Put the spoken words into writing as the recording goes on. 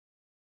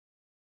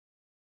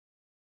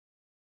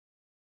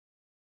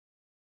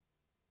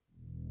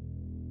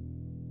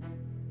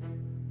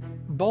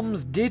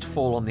Bombs did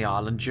fall on the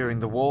island during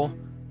the war,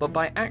 but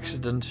by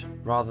accident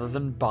rather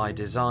than by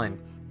design.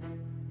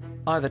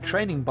 Either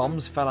training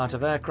bombs fell out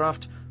of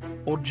aircraft,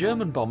 or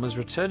German bombers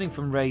returning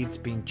from raids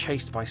being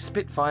chased by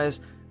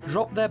Spitfires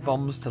dropped their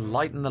bombs to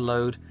lighten the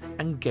load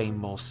and gain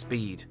more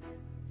speed.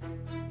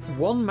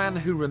 One man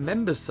who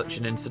remembers such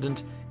an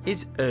incident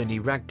is Ernie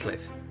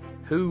Radcliffe,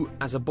 who,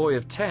 as a boy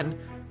of 10,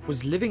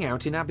 was living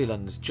out in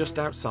Abbeylands just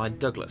outside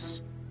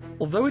Douglas.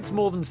 Although it's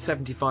more than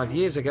 75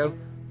 years ago,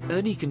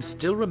 Ernie can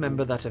still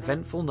remember that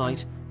eventful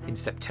night in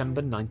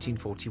September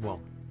 1941.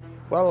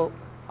 Well,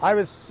 I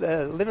was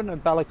living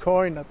in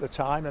Bellacoin at the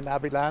time in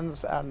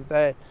Abbeylands,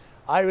 and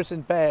I was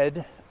in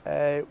bed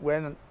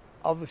when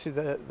obviously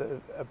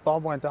the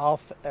bomb went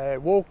off,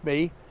 woke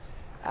me,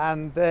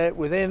 and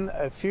within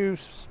a few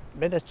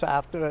minutes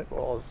after,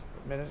 or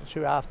a minute or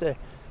two after,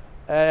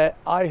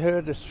 I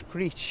heard a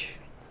screech,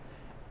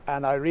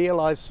 and I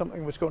realised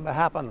something was going to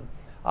happen.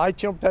 I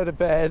jumped out of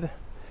bed,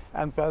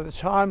 and by the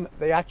time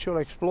the actual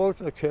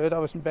explosion occurred, I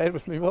was in bed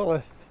with my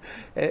mother,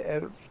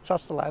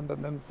 across the land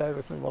and in bed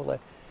with my mother.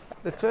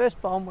 The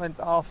first bomb went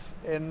off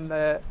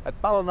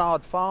at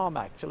Ballinard Farm,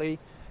 actually,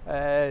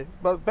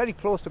 well, very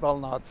close to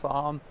Ballinard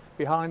Farm,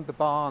 behind the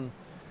barn.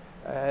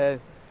 And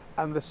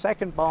the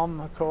second bomb,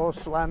 of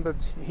course, landed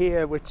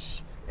here,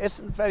 which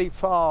isn't very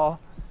far,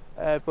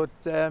 but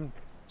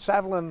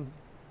travelling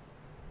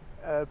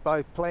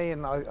by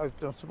plane, I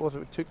don't suppose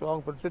it took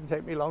long, but it didn't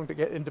take me long to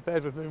get into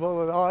bed with my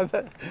mother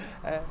either.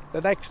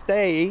 The next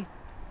day,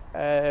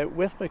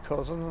 with my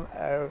cousin,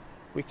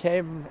 we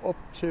came up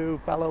to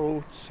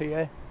Bellows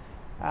here,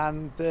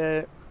 and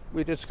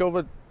we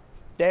discovered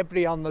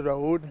debris on the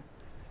road,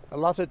 a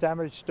lot of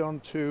damage done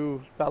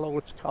to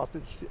Bellows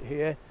Cottage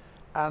here,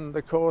 and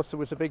of course there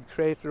was a big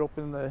crater up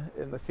in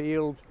the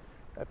field,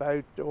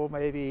 about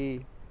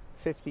maybe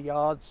 50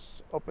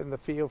 yards up in the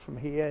field from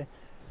here.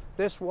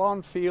 This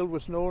one field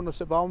was known as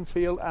the bomb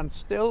field, and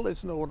still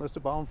is known as the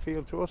bomb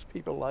field to us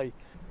people. Like,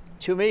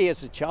 to me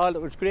as a child,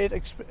 it was great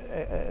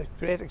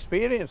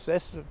experience.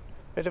 This a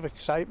bit of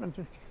excitement,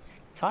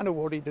 kind of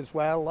worried as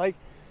well, like.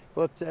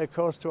 But of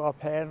course, to our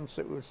parents,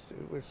 it was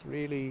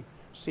really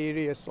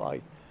serious.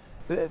 Like,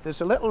 there's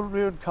a little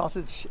ruined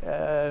cottage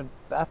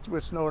that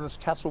was known as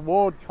Castle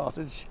Ward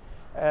Cottage.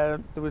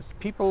 There was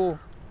people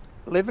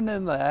living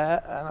in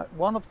there, and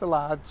one of the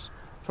lads,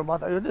 from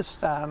what I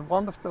understand,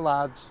 one of the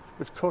lads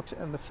was cut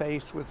in the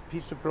face with a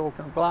piece of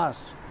broken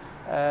glass.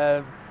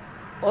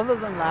 Other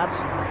than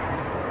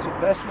that, to the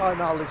best of my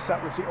knowledge,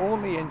 that was the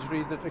only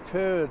injury that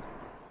occurred.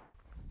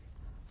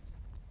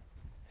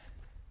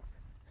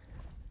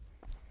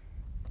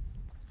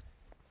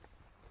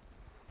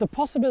 The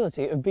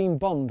possibility of being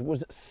bombed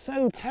was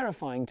so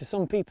terrifying to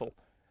some people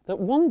that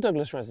one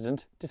Douglas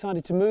resident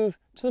decided to move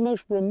to the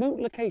most remote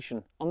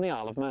location on the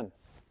Isle of Man.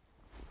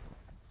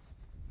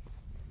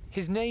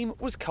 His name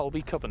was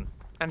Colby Cubban,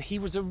 and he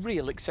was a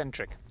real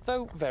eccentric,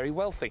 though very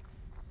wealthy.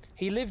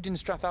 He lived in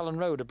Strathallan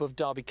Road above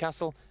Derby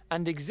Castle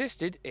and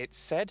existed, it's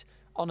said,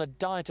 on a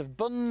diet of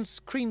buns,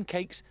 cream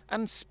cakes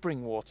and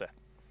spring water.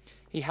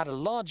 He had a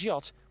large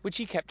yacht which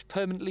he kept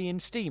permanently in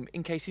steam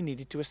in case he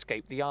needed to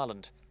escape the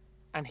island.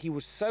 And he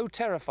was so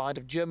terrified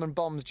of German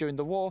bombs during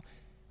the war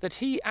that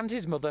he and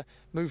his mother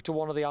moved to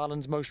one of the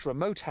island's most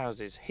remote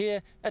houses,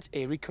 here at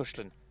Erie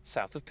Cushlin,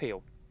 south of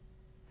Peel.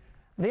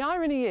 The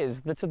irony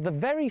is that of the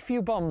very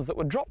few bombs that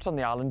were dropped on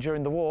the island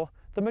during the war,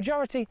 the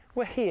majority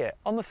were here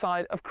on the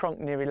side of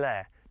Cronkneary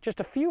Lair, just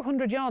a few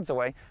hundred yards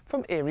away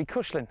from Erie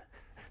Cushlin.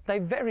 They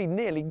very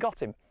nearly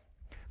got him.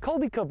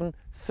 Colby Cubban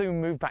soon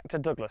moved back to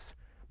Douglas,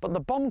 but the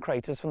bomb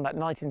craters from that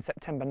night in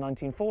September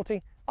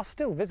 1940 are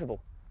still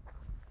visible.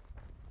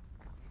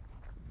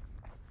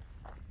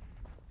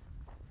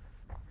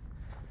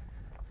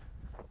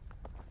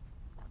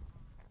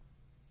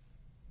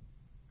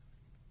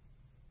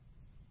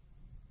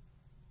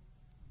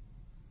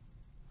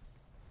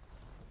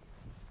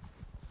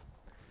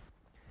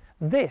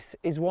 This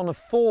is one of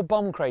 4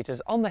 bomb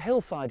craters on the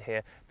hillside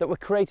here that were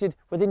created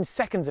within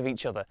seconds of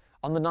each other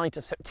on the night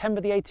of September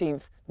the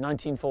 18th,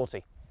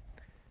 1940.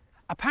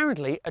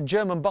 Apparently, a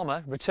German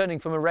bomber returning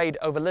from a raid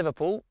over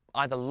Liverpool,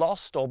 either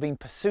lost or being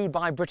pursued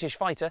by a British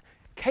fighter,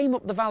 came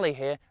up the valley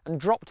here and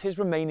dropped his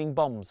remaining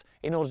bombs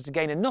in order to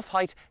gain enough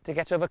height to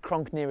get over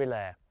Cronkneary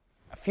Lair.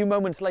 A few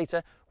moments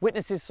later,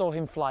 witnesses saw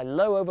him fly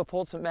low over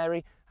Port St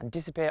Mary and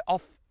disappear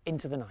off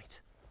into the night.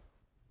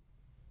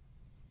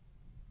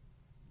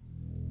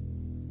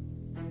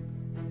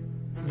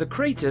 The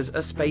craters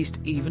are spaced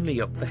evenly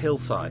up the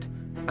hillside,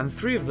 and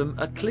 3 of them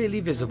are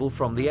clearly visible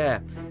from the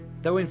air,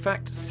 though in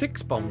fact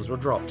 6 bombs were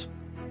dropped.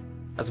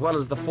 As well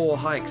as the 4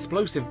 high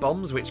explosive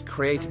bombs which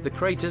created the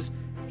craters,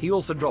 he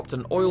also dropped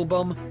an oil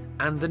bomb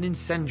and an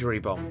incendiary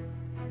bomb.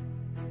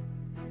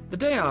 The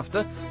day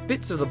after,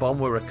 bits of the bomb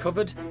were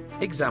recovered,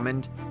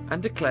 examined,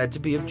 and declared to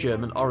be of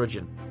German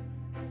origin.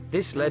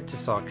 This led to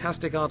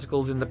sarcastic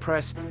articles in the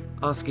press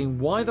asking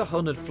why the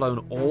Hun had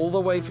flown all the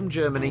way from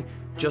Germany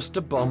just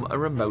to bomb a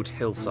remote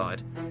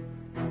hillside.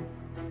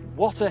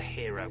 What a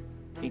hero.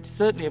 He'd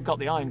certainly have got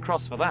the Iron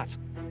Cross for that.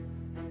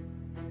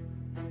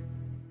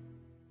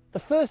 The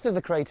first of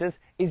the craters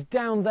is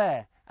down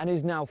there and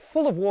is now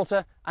full of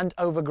water and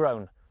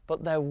overgrown,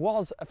 but there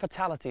was a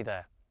fatality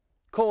there,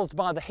 caused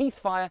by the Heath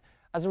fire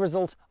as a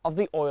result of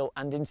the oil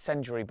and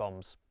incendiary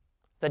bombs.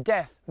 The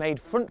death made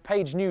front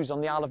page news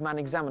on the Isle of Man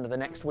Examiner the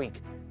next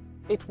week.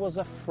 It was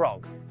a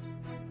frog.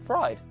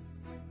 Fried.